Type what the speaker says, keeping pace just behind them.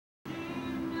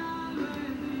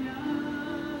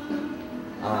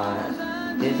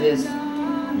This is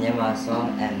Myanmar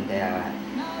song and their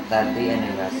 30th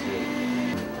anniversary.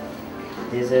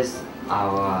 This is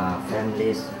our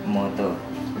family's motto.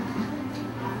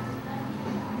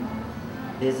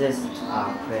 This is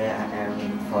our prayer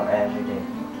for every day.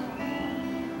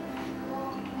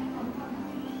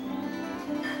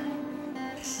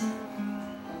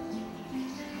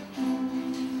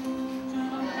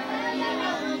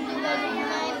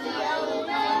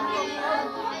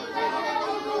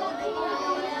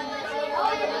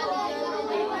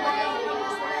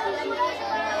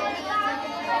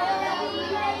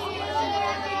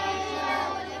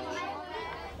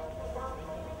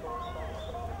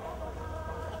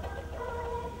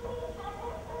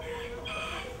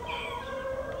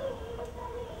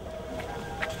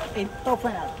 Itu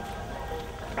benar.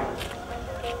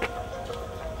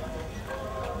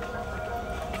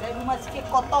 Saya rumah sikit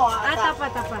kotor.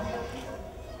 Tapat.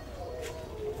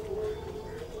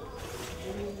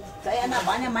 Saya anak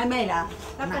banyak main-main lah.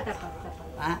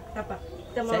 Tapat.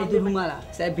 Saya itu rumah lah.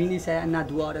 Saya bini saya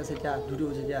anak 2 orang saja,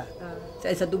 duduk saja.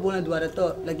 Saya 1 bulan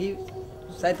 200. Lagi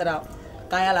saya terap.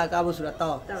 Kaya lah kamu sudah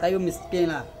tahu. Saya miskin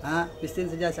lah. Miskin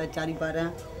saja saya cari barang.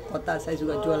 Kota saya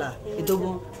juga jual lah. Itu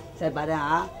pun saya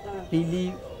barang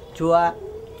beli jual.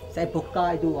 Saya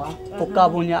buka itu buka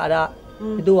punya ada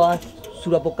itu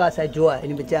sudah buka saya jual.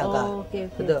 Ini berjaga. Okay.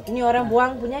 Betul. Ini orang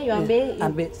buang punya, you ambil.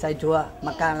 Ambil saya jual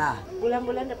makan lah.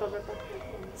 Bulan-bulan dapat berapa?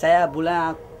 Saya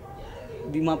bulan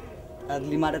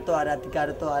 500 ada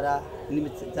 300 ada. Ini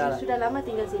berjaga. Sudah lama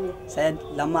tinggal sini? Saya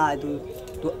lama itu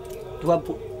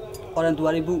orang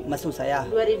 2000 masuk saya.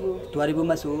 2000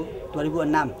 masuk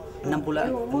 2006. 6 bulan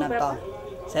 6 tahun.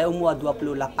 Saya umur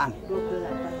 28.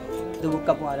 Itu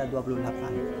buka pun ada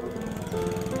 28.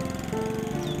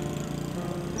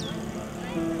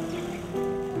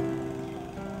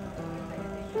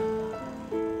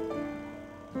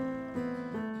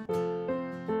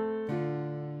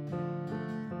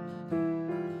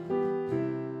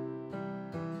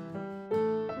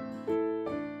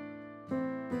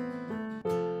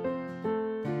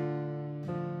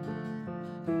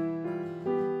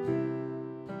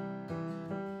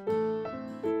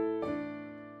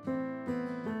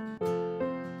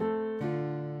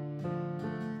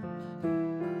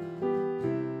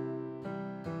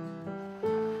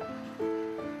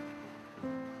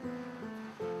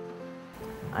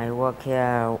 I work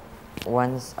here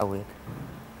once a week.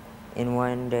 In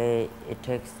one day, it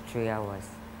takes 3 hours.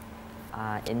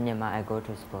 In Myanmar, I go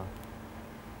to school.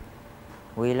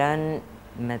 We learn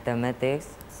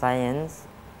mathematics, science,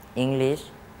 English,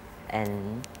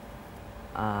 and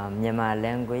Myanmar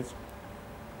language.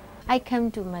 I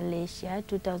came to Malaysia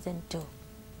 2002.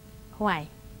 Why?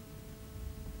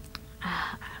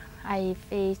 I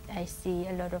see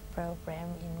a lot of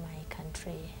problem in my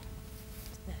country.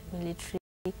 The military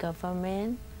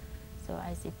government, so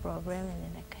I see problem and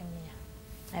then I came here.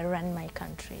 I run my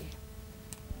country.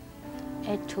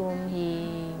 At home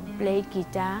he play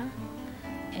guitar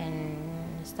and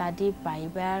study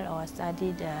Bible or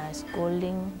study the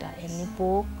schooling, any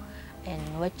book, and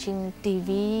watching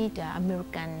TV, the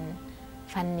American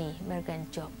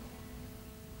job.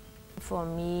 For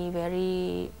me,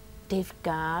 very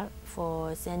difficult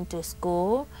for send to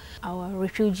school. Our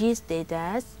refugee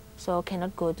status, so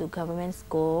cannot go to government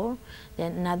school.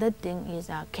 Then another thing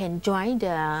is can join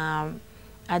the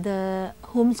other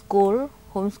homeschool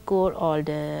or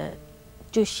the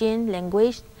tuition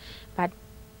language, but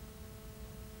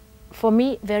for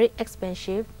me very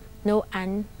expensive. No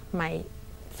and my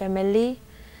family,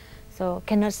 so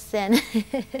cannot send.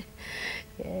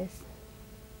 Yes.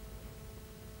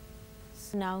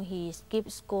 Now he skipped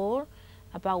school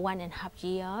about 1.5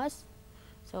 years.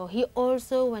 So he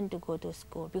also want to go to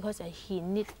school because he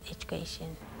needs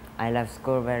education. I love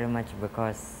school very much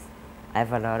because I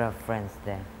have a lot of friends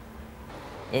there.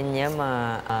 In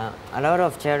Myanmar, a lot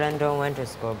of children don't went to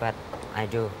school, but I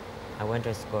do. I went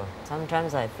to school.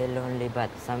 Sometimes I feel lonely, but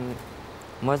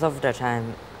most of the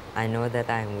time, I know that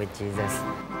I'm with Jesus.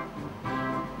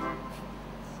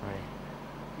 Sorry.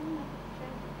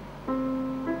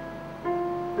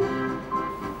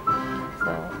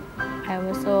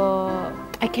 So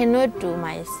I cannot do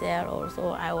myself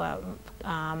also.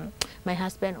 My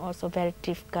husband also very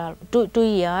difficult. 2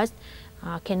 years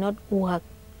cannot work.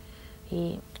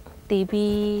 He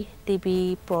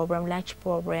TB problem, lunch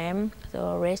problem.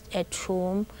 So rest at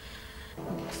home.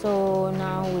 So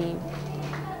now we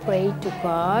pray to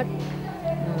God.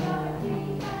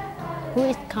 Who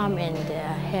is come and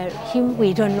help him?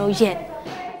 We don't know yet.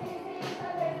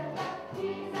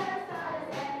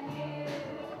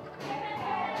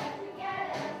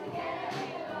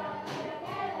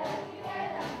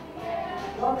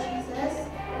 Lord Jesus,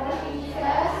 thank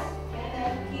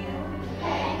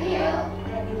you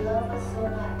that you love us so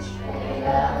much.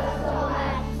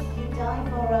 You died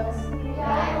for us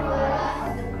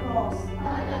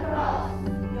on the cross.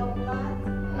 Your blood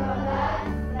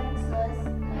cleanses us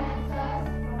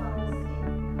from our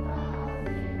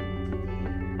sin.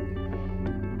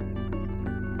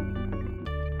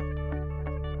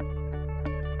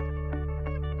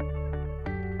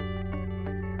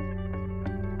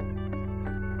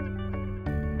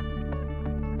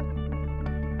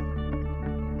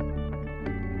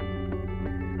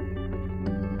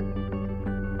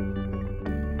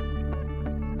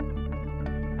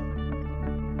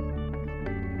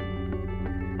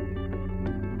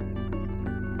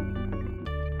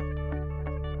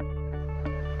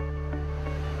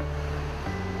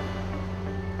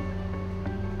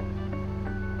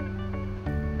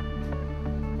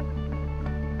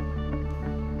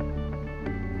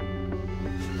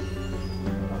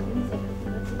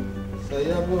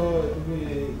 Saya pun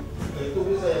itu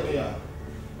saya punya.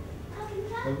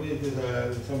 Tapi itu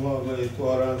saya semua itu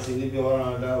orang sini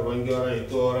orang ada orang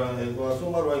itu orang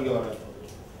semua orang.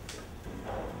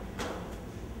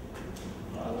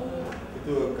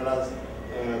 Itu kelas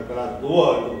 2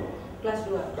 itu. Kelas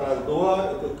 2. Kelas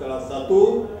 2 itu kelas 1.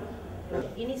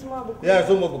 Ini semua buku. Ya,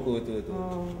 semua buku itu.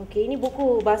 Okey, ini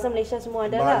buku bahasa Malaysia semua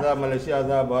ada lah. Bahasa Malaysia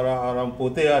ada, orang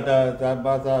putih ada,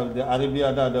 bahasa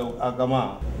Arabia ada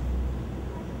agama.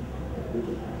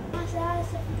 Saya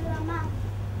sebelum lama,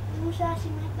 umur saya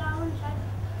 9 tahun,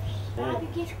 saya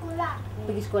pergi sekolah.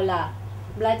 Pergi sekolah.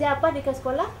 Belajar apa dekat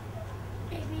sekolah?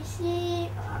 ABC,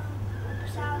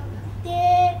 bahasa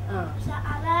putih, bahasa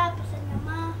Arab, bahasa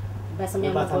Myanmar. Bahasa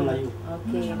Myanmar pun. Melayu.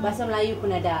 Okey, bahasa Melayu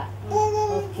pun ada.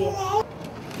 Okey.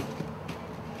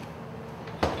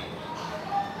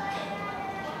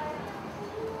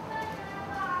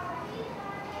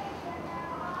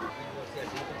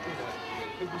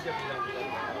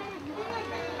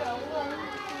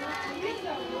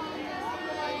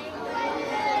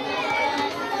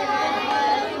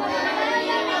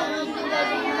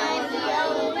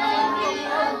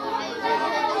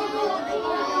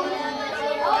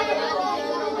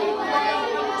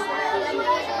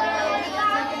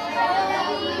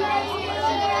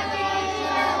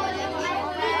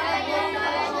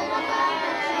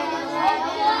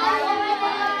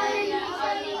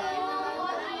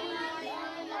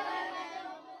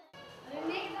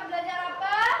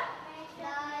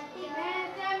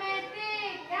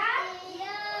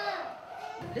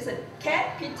 Listen,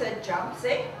 cat Peter jump,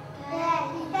 say.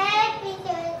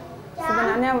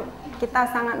 Sebenarnya kita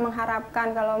sangat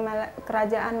mengharapkan kalau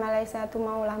kerajaan Malaysia itu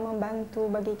maulah membantu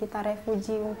bagi kita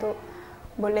refugee untuk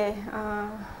boleh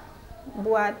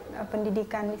buat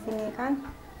pendidikan di sini kan,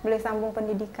 boleh sambung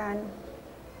pendidikan.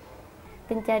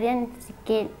 Pencarian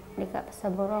sikit dekat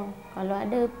Pasar Borong. Kalau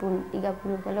ada pun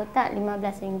 30, kalau tak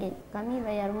RM15. Kami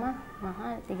bayar rumah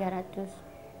mahal 300.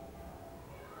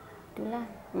 Itulah,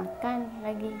 makan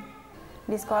lagi.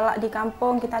 Di sekolah, di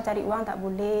kampung kita cari uang tak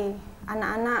boleh.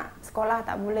 Anak-anak sekolah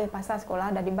tak boleh, pasal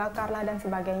sekolah dah dibakar lah dan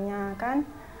sebagainya kan.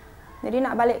 Jadi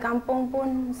nak balik kampung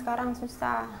pun sekarang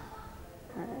susah.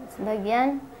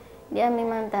 Sebagian dia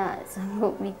memang tak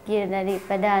sanggup fikir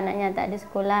daripada anaknya tak ada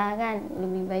sekolah kan.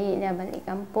 Lebih baik dia balik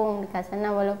kampung dekat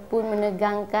sana walaupun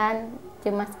menegangkan,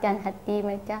 cemaskan hati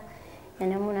mereka.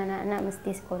 Yang namun anak-anak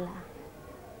mesti sekolah.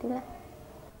 Itulah.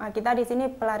 Kita di sini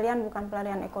pelarian bukan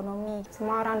pelarian ekonomi.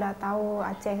 Semua orang dah tahu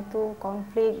Aceh itu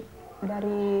konflik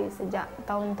dari sejak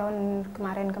tahun-tahun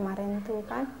kemarin-kemarin itu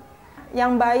kan.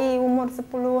 Yang bayi umur 10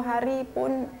 hari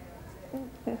pun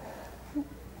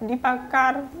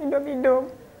dibakar hidup-hidup.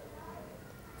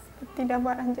 Seperti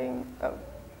dapat anjing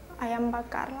ayam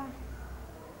bakar lah.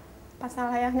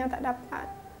 Pasal ayahnya tak dapat.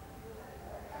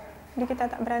 Jadi kita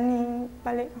tak berani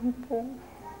balik kampung.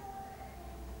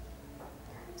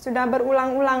 Sudah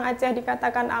berulang-ulang Aceh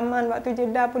dikatakan aman, waktu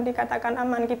Jeddah pun dikatakan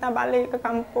aman, kita balik ke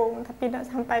kampung. Tapi tak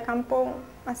sampai kampung,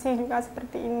 masih juga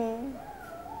seperti ini.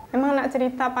 Memang nak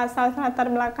cerita pasal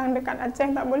latar belakang dekat Aceh,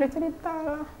 tak boleh cerita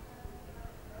lah.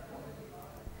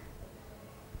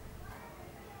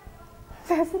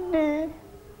 Saya sedih.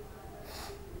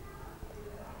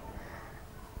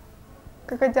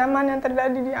 Kekejaman yang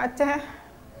terjadi di Aceh,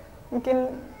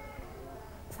 mungkin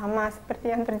sama seperti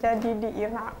yang terjadi di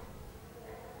Irak.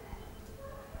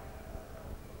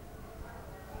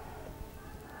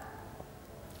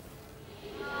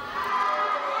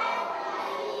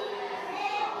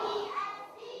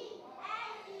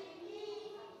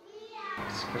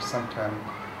 For some time,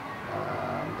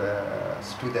 the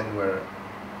students were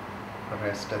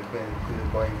arrested when we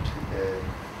were going to the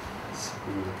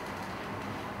school.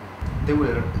 they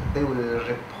will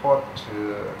report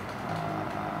to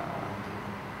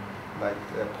like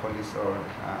the police or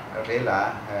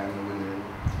rela, and will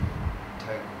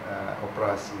take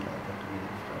operation like that.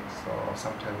 So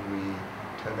sometimes we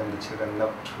tell them, the children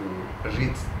not to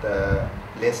read the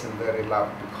lesson very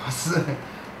loud because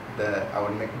our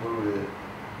neighbor will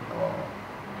know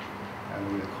and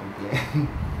will complain.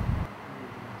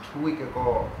 2 weeks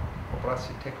ago,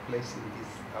 operation took place in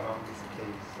around this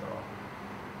place. So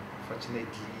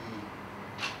fortunately,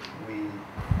 we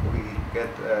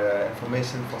get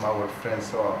information from our friends.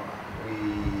 So we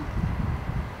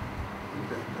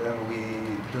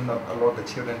do not allow the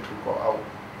children to go out.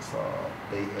 So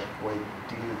they have wait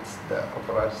till the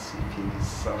operation finish.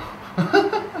 So.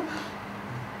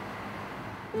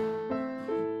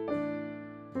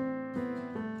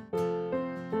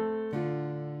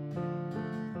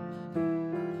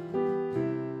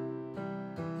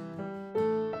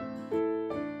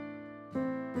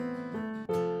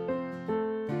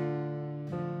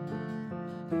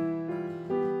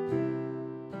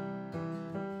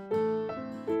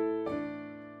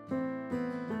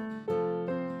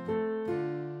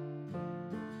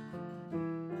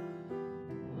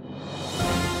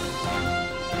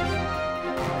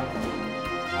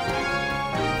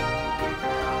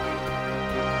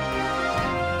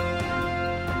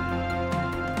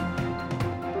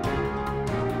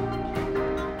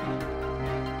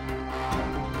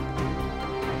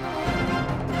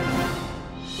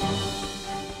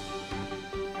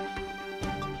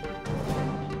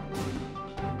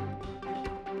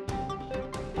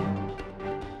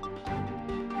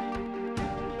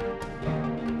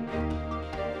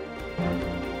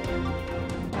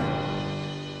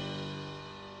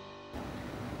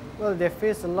 Well, they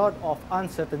face a lot of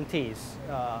uncertainties.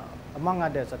 Among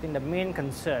others, I think the main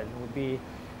concern would be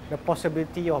the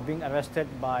possibility of being arrested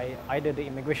by either the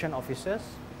immigration officers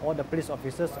or the police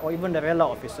officers or even the rela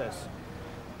officers.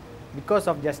 Because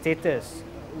of their status,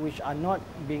 which are not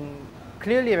being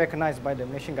clearly recognized by the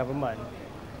Malaysian government,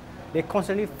 they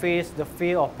constantly face the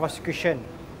fear of prosecution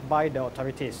by the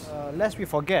authorities. Lest we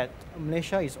forget,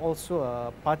 Malaysia is also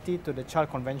a party to the Child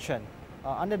Convention.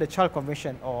 Under the Child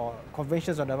Convention, or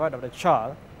Conventions on the Right of the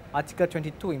Child, Article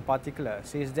 22 in particular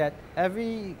says that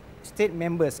every state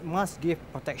members must give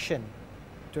protection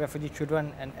to refugee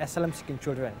children and asylum-seeking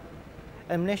children.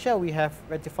 In Malaysia, we have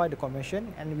ratified the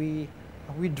convention and we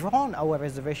have withdrawn our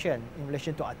reservation in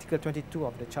relation to Article 22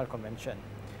 of the Child Convention.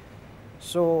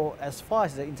 So, as far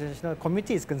as the international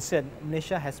community is concerned,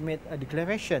 Malaysia has made a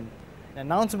declaration, an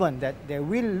announcement that they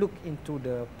will look into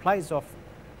the plights of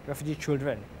refugee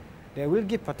children. They will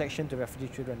give protection to refugee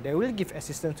children. They will give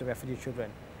assistance to refugee children.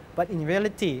 But in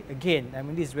reality, again, I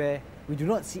mean, this is where we do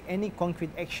not see any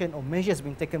concrete action or measures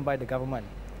being taken by the government.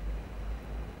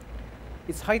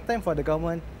 It's high time for the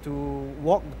government to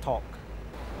walk the talk.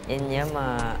 In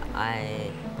Myanmar,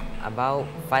 about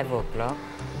 5 o'clock,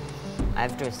 I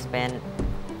have to spend,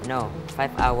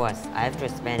 5 hours I have to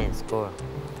spend in school.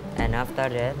 And after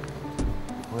that,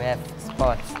 we have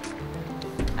sports.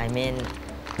 I mean,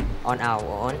 on our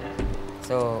own.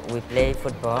 So we play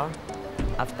football.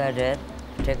 After that,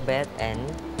 take bath and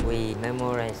we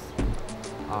memorize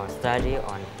or study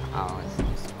on our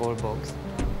school books.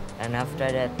 And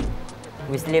after that,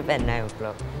 we sleep at 9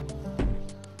 o'clock.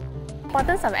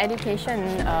 Importance of education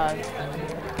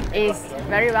is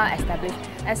very well established,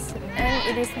 and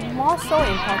it is more so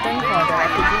important for the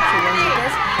refugee children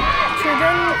because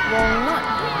children will not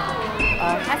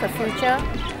have a future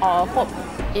or hope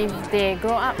if they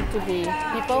grow up to be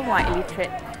people who are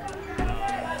illiterate.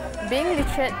 Being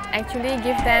literate actually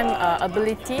gives them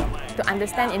ability to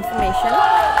understand information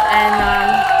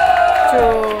and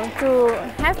to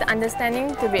have the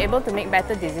understanding to be able to make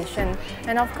better decisions.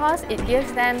 And of course, it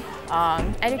gives them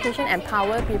education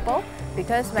empower people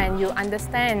because when you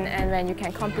understand and when you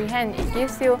can comprehend, it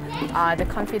gives you the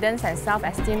confidence and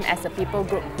self-esteem as a people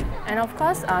group. And of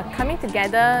course, coming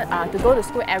together to go to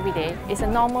school every day is a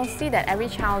normalcy that every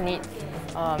child needs,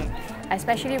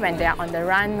 especially when they are on the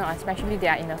run or especially they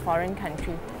are in a foreign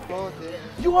country.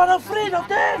 You are afraid of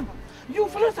them! You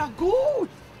fellas are good!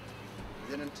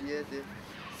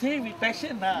 Say with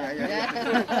passion now.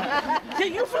 Say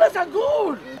you fellas are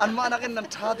good!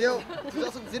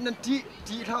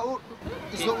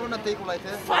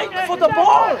 Fight for the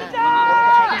ball!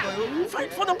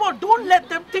 Fight for the ball! Don't let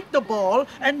them take the ball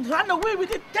and run away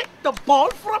with it. Take the ball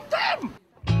from them!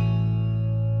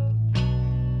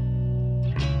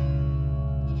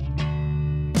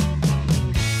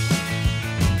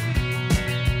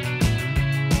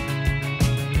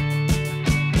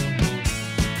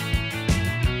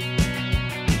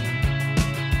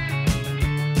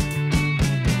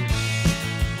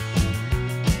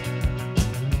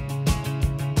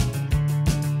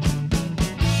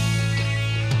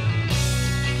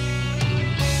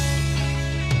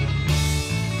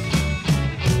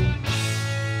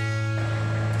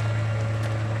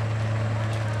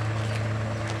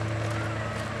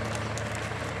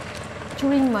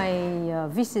 During my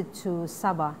visit to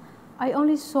Sabah, I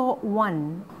only saw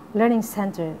one learning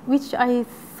center, which I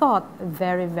thought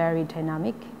very, very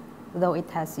dynamic, though it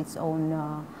has its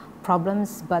own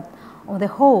problems, but on the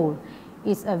whole,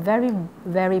 it's a very,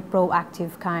 very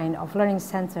proactive kind of learning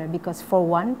center because for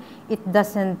one, it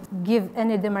doesn't give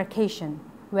any demarcation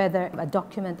whether a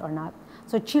document or not.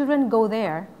 So children go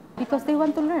there because they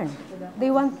want to learn.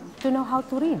 They want to know how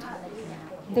to read.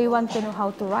 They want to know how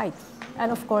to write. And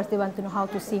of course, they want to know how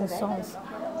to sing songs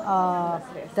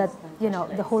that, you know,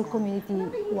 the whole community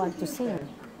want to sing.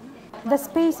 The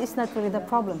space is not really the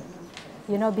problem,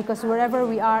 you know, because wherever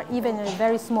we are, even in a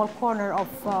very small corner of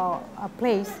a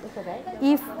place,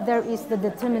 if there is the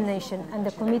determination and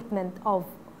the commitment of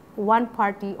one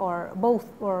party or both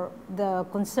or the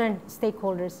concerned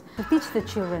stakeholders to teach the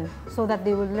children so that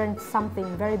they will learn something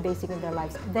very basic in their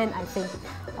lives, then I think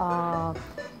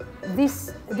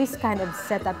this kind of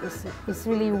setup is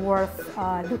really worth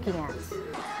looking at.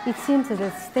 It seems that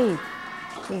the state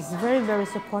is very, very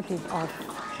supportive of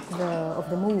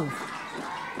the move.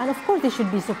 And of course they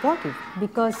should be supportive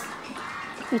because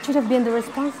it should have been the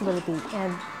responsibility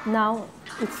and now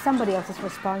it's somebody else's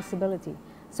responsibility.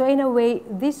 So in a way,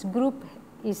 this group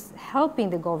is helping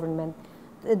the government,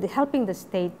 helping the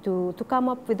state to come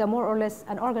up with a more or less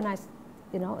an organized,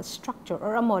 you know, a structure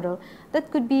or a model that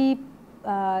could be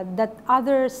that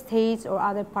other states or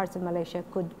other parts of Malaysia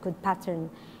could pattern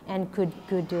and could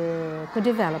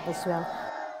develop as well.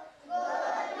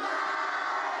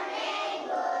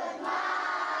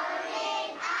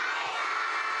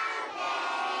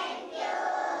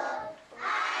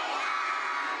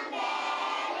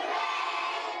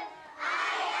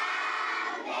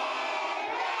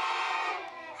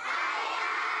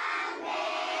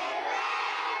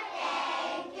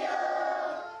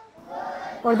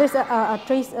 Or there's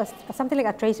something like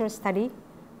a tracer study,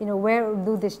 you know, where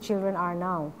do these children are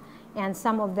now? And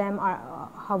some of them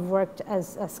have worked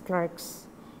as clerks,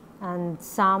 and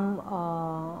some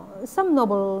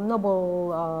noble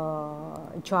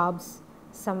jobs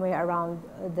somewhere around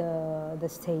the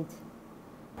state.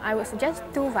 I would suggest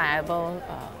two viable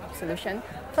solutions.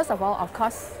 First of all, of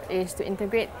course, is to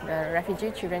integrate the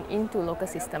refugee children into local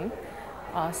system.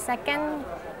 Second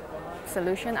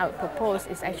solution I would propose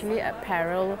is actually a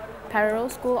parallel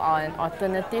school or an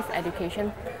alternative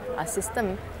education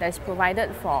system that is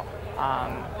provided for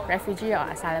refugee or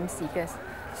asylum seekers.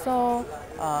 So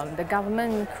the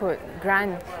government could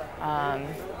grant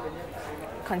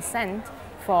consent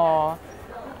for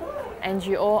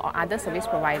NGO or other service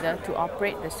provider to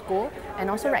operate the school and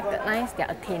also recognize their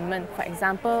attainment. For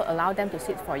example, allow them to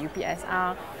sit for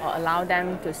UPSR or allow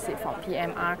them to sit for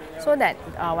PMR so that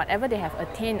whatever they have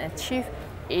achieved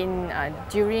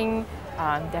during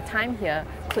their time here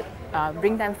could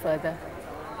bring them further.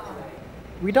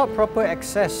 Without proper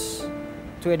access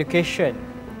to education,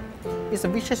 it's a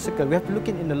vicious circle. We have to look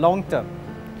in the long term.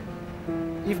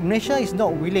 If Malaysia is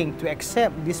not willing to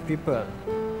accept these people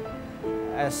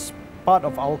as part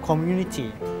of our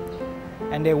community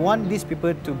and they want these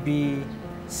people to be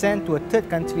sent to a third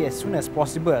country as soon as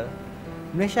possible,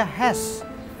 Malaysia has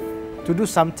to do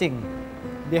something.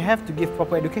 They have to give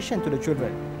proper education to the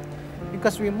children,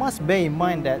 because we must bear in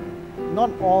mind that not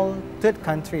all third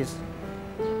countries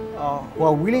who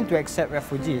are willing to accept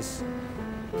refugees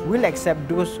will accept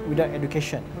those without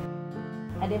education.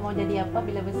 Ada mau jadi apa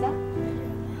bila besar?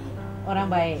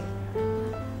 Orang baik.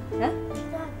 Hah?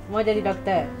 Mau jadi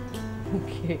doktor?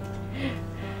 Okay.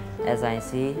 As I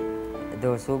see,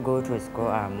 those who go to school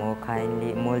are more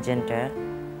kindly, more gentle,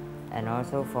 and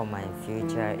also for my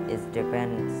future, it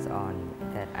depends on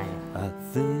that I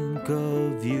think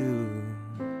of you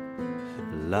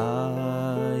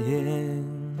lying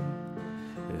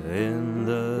in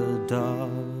the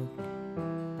dark,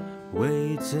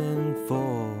 waiting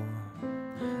for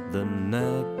the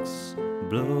next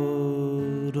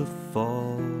blow to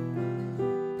fall.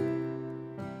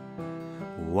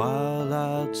 While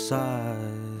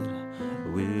outside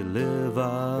we live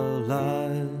our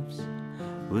lives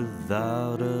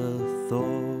without a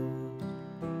thought.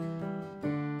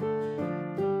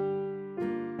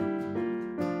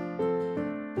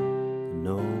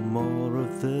 No more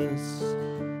of this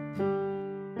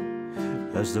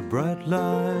as the bright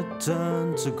light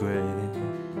turns to grey.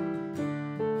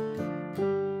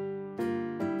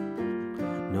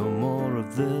 No more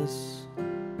of this,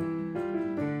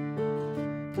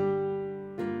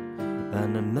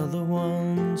 and another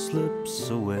one slips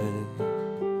away.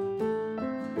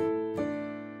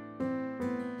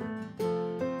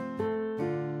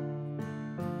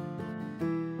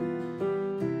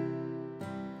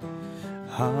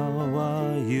 How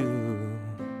are you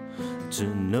to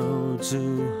know to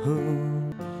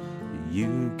whom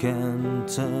you can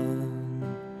turn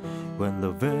when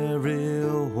the very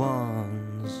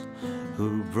ones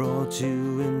who brought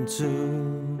you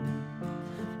into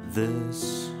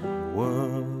this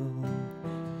world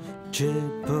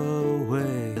chip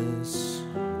away this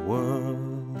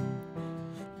world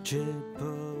chip